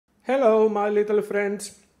Hello, my little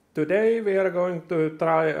friends. Today we are going to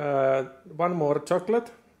try one more chocolate,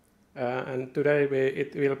 and today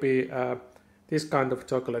it will be this kind of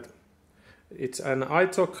chocolate. It's an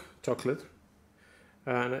iChoc chocolate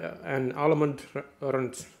and an almond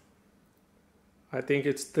orange. I think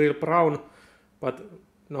it's still brown, but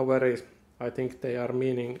no worries. I think they are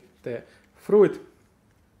meaning the fruit,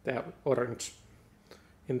 the orange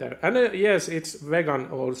in there. And yes, it's vegan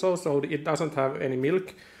also, so it doesn't have any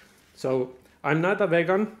milk. So I'm not a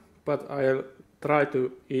vegan, but I'll try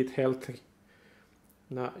to eat healthy,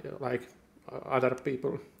 not like other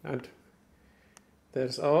people. And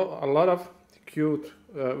there's a lot of cute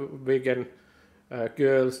vegan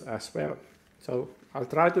girls as well. So I'll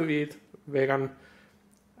try to eat vegan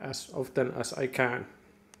as often as I can.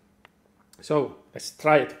 So let's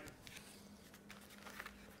try it.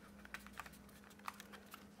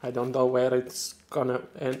 I don't know where it's gonna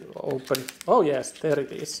open. Oh yes, there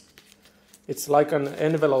it is. It's like an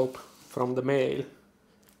envelope from the mail.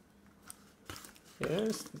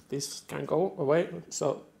 Yes, this can go away.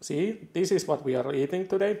 So see, this is what we are eating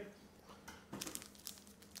today.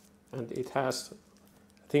 And it has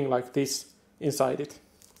a thing like this inside it.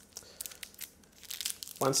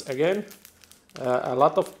 Once again, a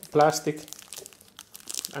lot of plastic.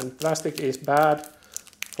 And plastic is bad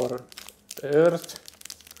for the earth.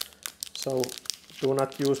 So do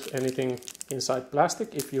not use anything inside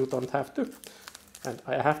plastic if you don't have to. And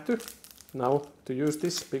I have to now to use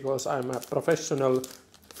this because I'm a professional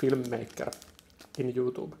filmmaker in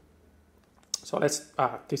YouTube. So let's,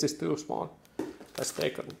 this is too small. Let's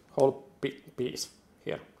take a whole piece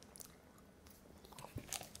here.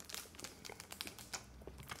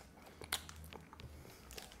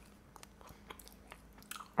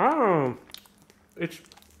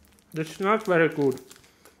 It's not very good.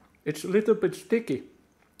 It's a little bit sticky.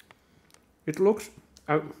 It looks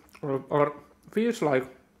or feels like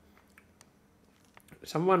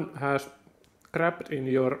someone has crabbed in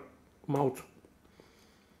your mouth,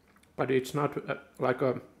 but it's not like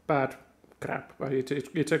a bad crab, but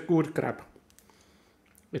it's a good crab.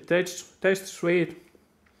 It tastes sweet,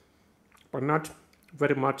 but not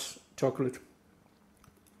very much chocolate.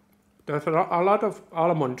 There's a lot of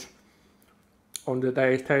almonds on the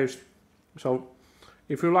taste, so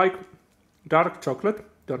if you like dark chocolate,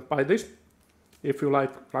 don't buy this. If you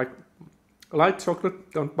like light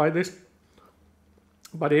chocolate, don't buy this.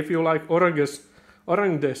 But if you like oranges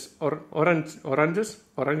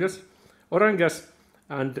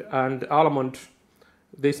and almond,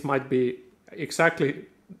 this might be exactly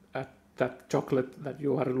that chocolate that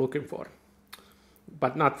you are looking for.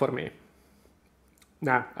 But not for me.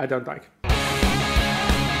 Nah, I don't like it.